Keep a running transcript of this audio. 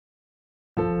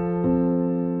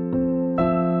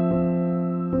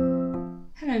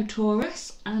Hello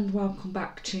Taurus, and welcome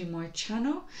back to my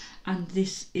channel, and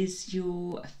this is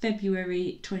your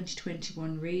February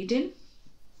 2021 reading.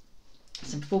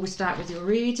 So before we start with your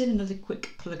reading, another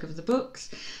quick plug of the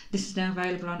books. This is now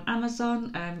available on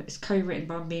Amazon. It's co-written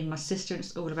by me and my sister, and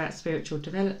it's all about spiritual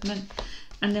development.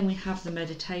 And then we have the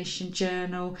meditation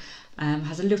journal,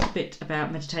 has a little bit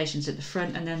about meditations at the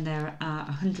front, and then there are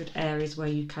 100 areas where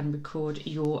you can record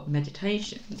your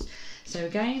meditations. So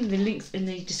again, the link's in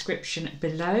the description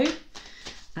below.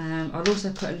 I'll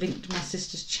also put a link to my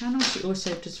sister's channel. She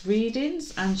also does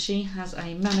readings, and she has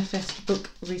a manifest book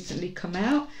recently come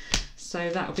out. So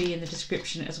that will be in the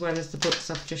description, as well as the books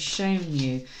I've just shown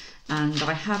you. And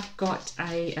I have got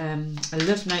a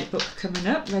love notebook coming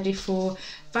up, ready for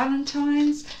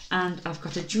Valentine's, and I've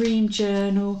got a dream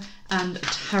journal and a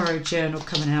tarot journal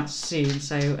coming out soon.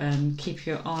 So keep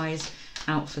your eyes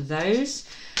out for those.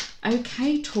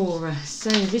 Okay, Taurus,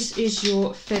 so this is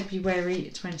your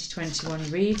February 2021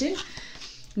 reading.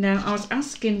 Now, I was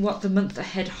asking what the month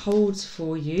ahead holds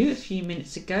for you a few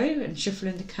minutes ago and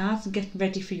shuffling the cards and getting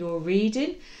ready for your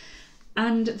reading.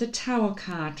 And the Tower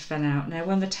card fell out. Now,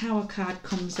 when the Tower card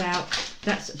comes out,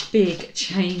 that's big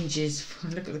changes.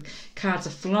 Look at the cards are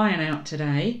flying out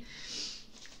today.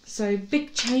 So,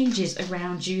 big changes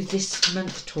around you this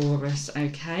month, Taurus,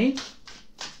 okay?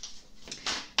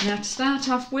 Now, to start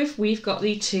off with, we've got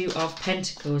the Two of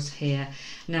Pentacles here.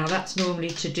 Now, that's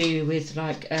normally to do with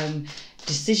like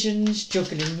decisions,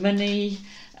 juggling money.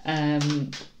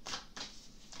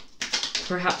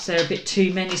 Perhaps there are a bit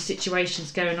too many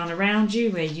situations going on around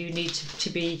you where you need to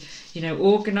be, you know,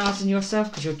 organising yourself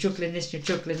because you're juggling this, you're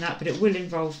juggling that, but it will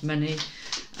involve money.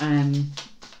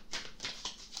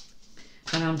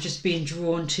 And I'm just being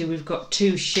drawn to, we've got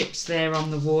two ships there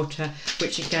on the water,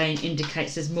 which again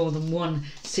indicates there's more than one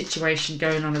situation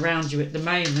going on around you at the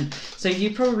moment. So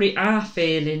you probably are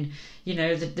feeling, you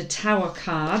know, the Tower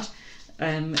card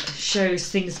shows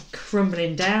things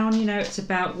crumbling down. You know, it's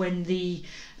about when the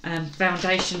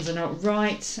foundations are not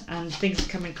right and things are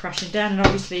coming crashing down, and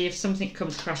obviously if something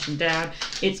comes crashing down,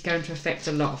 it's going to affect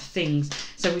a lot of things.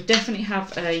 So we definitely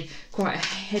have quite a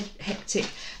hectic,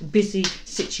 busy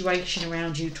situation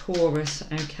around you, Taurus,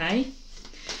 okay?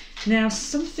 Now,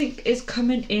 something is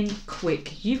coming in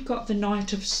quick. You've got the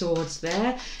Knight of Swords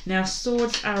there. Now,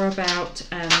 swords are about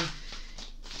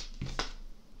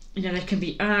you know, there can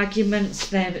be arguments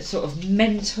there that's sort of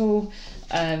mental.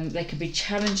 There can be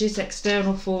challenges,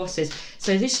 external forces.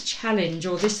 So this challenge,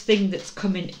 or this thing that's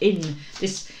coming in,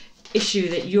 this issue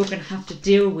that you're going to have to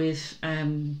deal with,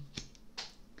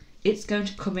 it's going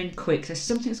to come in quick. So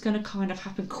something's going to kind of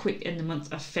happen quick in the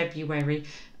month of February,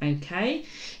 okay?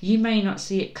 You may not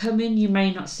see it coming, you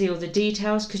may not see all the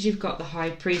details because you've got the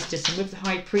High Priestess, and with the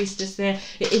High Priestess there,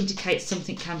 it indicates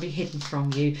something can be hidden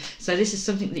from you. So this is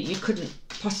something that you couldn't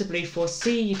possibly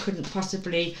foresee, you couldn't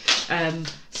possibly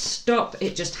stop.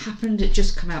 It just happened, it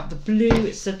just come out the blue,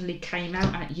 it suddenly came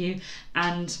out at you,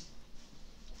 and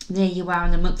there you are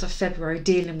in the month of February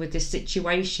dealing with this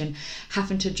situation,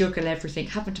 having to juggle everything,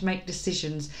 having to make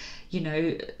decisions. You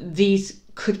know, these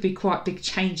could be quite big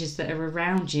changes that are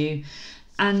around you.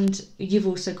 And you've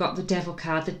also got the Devil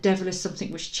card. The Devil is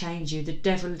something which changes you. The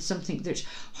Devil is something that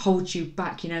holds you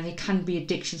back. You know, there can be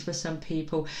addictions for some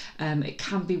people. It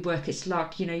can be work. It's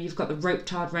like, you know, you've got the rope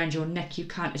tied around your neck. You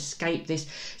can't escape this.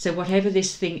 So whatever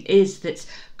this thing is that's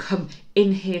come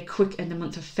in here quick in the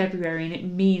month of February, and it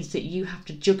means that you have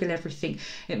to juggle everything.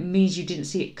 It means you didn't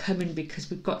see it coming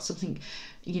because we've got something,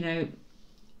 you know,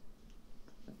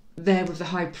 there with the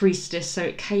High Priestess, so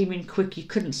it came in quick, you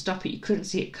couldn't stop it, you couldn't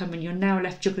see it coming, you're now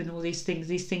left juggling all these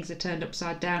things are turned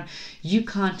upside down, you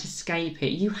can't escape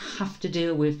it, you have to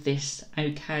deal with this,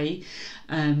 okay,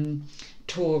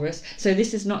 Taurus. So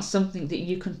this is not something that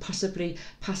you can possibly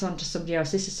pass on to somebody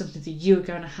else. This is something that you're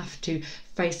going to have to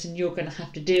face and you're going to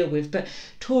have to deal with. But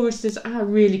Tauruses are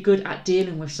really good at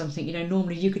dealing with something. You know,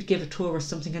 normally you could give a Taurus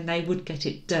something and they would get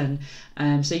it done.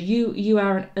 So you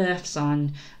are an earth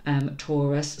sign,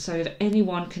 Taurus. So if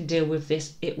anyone can deal with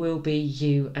this, it will be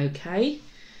you, okay?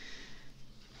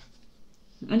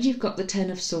 And you've got the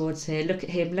Ten of Swords here. Look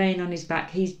at him laying on his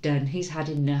back. He's done. He's had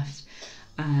enough.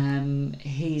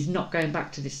 He's not going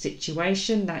back to this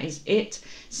situation. That is it.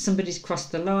 Somebody's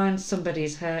crossed the line.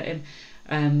 Somebody's hurt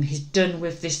him. He's done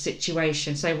with this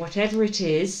situation. So whatever it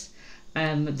is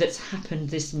that's happened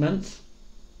this month,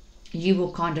 you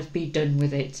will kind of be done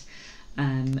with it.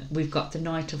 We've got the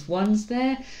Knight of Wands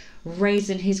there,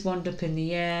 raising his wand up in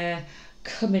the air,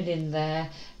 coming in there.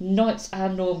 Knights are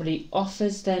normally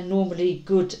offers, they're normally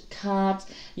good cards.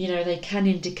 You know, they can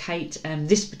indicate,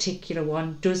 this particular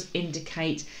one does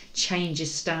indicate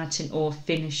changes starting or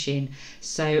finishing.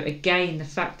 So again, the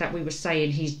fact that we were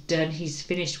saying he's done, he's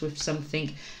finished with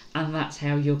something, and that's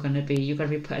how you're going to be. You're going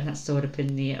to be putting that sword up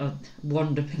in the or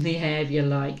wand up in the air, if you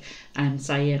like, and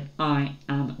saying, I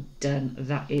am done.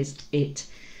 That is it.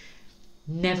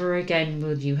 Never again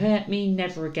will you hurt me.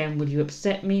 Never again will you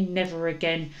upset me. Never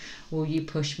again will you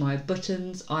push my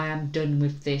buttons. I am done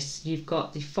with this. You've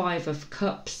got the 5 of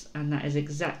Cups, and that is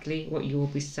exactly what you will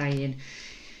be saying.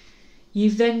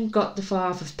 You've then got the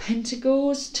 5 of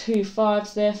Pentacles, 2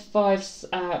 5s there. 5s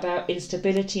are about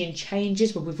instability and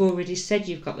changes. Well, we've already said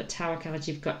you've got the Tower card,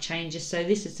 you've got changes. So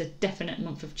this is a definite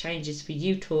month of changes for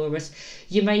you, Taurus.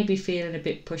 You may be feeling a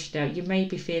bit pushed out. You may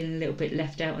be feeling a little bit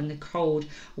left out in the cold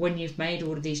when you've made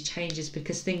all of these changes,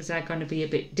 because things are going to be a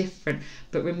bit different.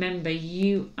 But remember,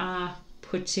 you are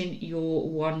putting your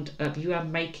wand up. You are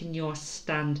making your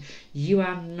stand. You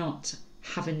are not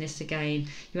having this again.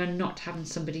 You are not having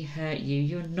somebody hurt you.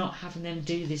 You're not having them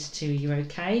do this to you,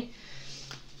 okay?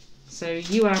 So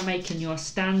you are making your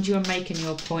stand, you are making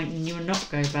your point, and you will not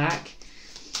go back.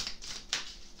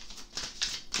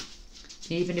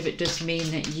 Even if it does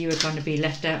mean that you are going to be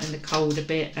left out in the cold a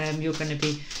bit, you're going to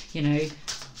be, you know,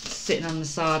 sitting on the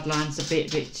sidelines a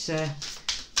bit, but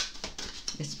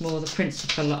it's more the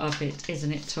principle of it,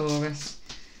 isn't it, Taurus?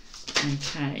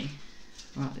 Okay.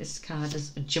 Right, this card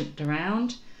has jumped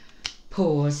around.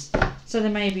 Pause. So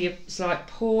there may be a slight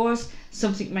pause.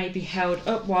 Something may be held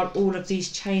up while all of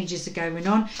these changes are going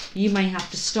on. You may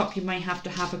have to stop. You may have to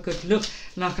have a good look.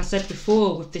 Like I said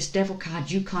before, with this Devil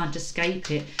card, you can't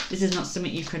escape it. This is not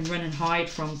something you can run and hide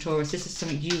from, Taurus. This is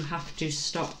something you have to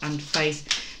stop and face.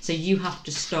 So you have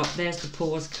to stop. There's the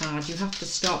pause card. You have to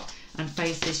stop and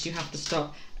face this. You have to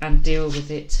stop and deal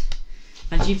with it.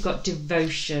 And you've got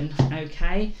devotion,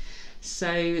 okay?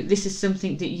 So this is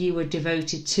something that you were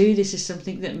devoted to. This is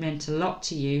something that meant a lot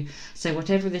to you. So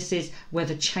whatever this is,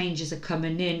 whether changes are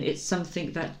coming in, it's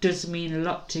something that does mean a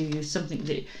lot to you, something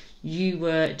that you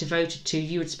were devoted to,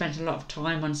 you had spent a lot of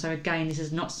time on. So again, this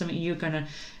is not something you're going to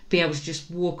be able to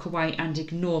just walk away and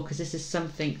ignore, because this is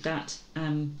something that,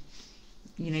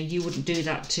 you know, you wouldn't do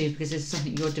that to, because it's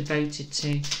something you're devoted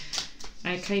to.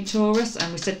 Okay, Taurus,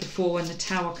 and we said before, when the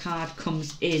Tower card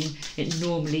comes in, it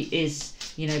normally is,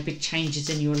 you know, big changes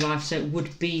in your life. So it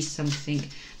would be something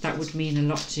that would mean a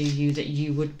lot to you, that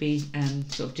you would be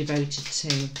sort of devoted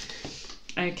to.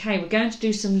 Okay, we're going to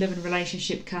do some love and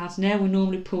relationship cards now. We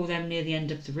normally pull them near the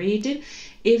end of the reading.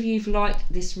 If you've liked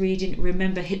this reading,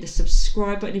 remember, hit the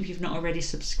subscribe button if you've not already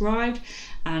subscribed,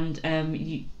 and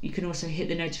you can also hit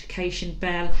the notification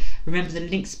bell. Remember the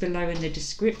links below in the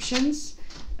descriptions.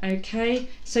 Okay,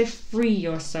 so free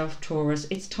yourself, Taurus.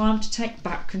 It's time to take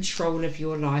back control of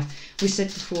your life. We said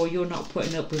before, you're not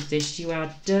putting up with this. You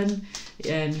are done.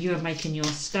 You are making your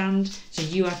stand. So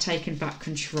you are taking back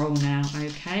control now,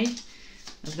 okay?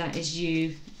 That is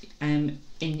you in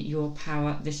your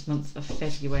power this month of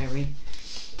February.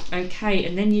 Okay,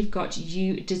 and then you've got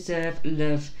you deserve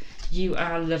love. You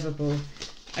are lovable.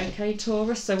 Okay,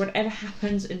 Taurus, so whatever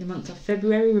happens in the month of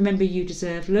February, remember, you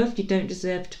deserve love. You don't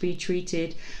deserve to be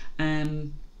treated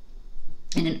in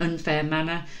an unfair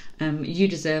manner. You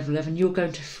deserve love, and you're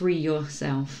going to free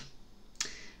yourself.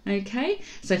 Okay,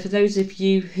 so for those of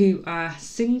you who are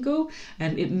single,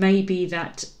 it may be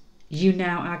that you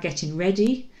now are getting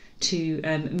ready to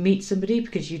meet somebody,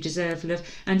 because you deserve love,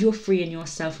 and you're freeing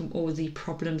yourself from all the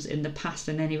problems in the past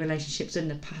and any relationships in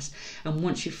the past. And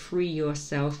once you free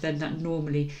yourself, then that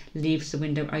normally leaves the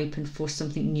window open for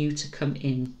something new to come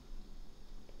in.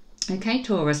 Okay,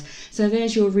 Taurus, so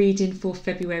there's your reading for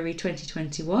February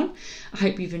 2021. I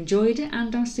hope you've enjoyed it,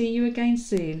 and I'll see you again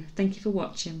soon. Thank you for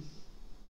watching.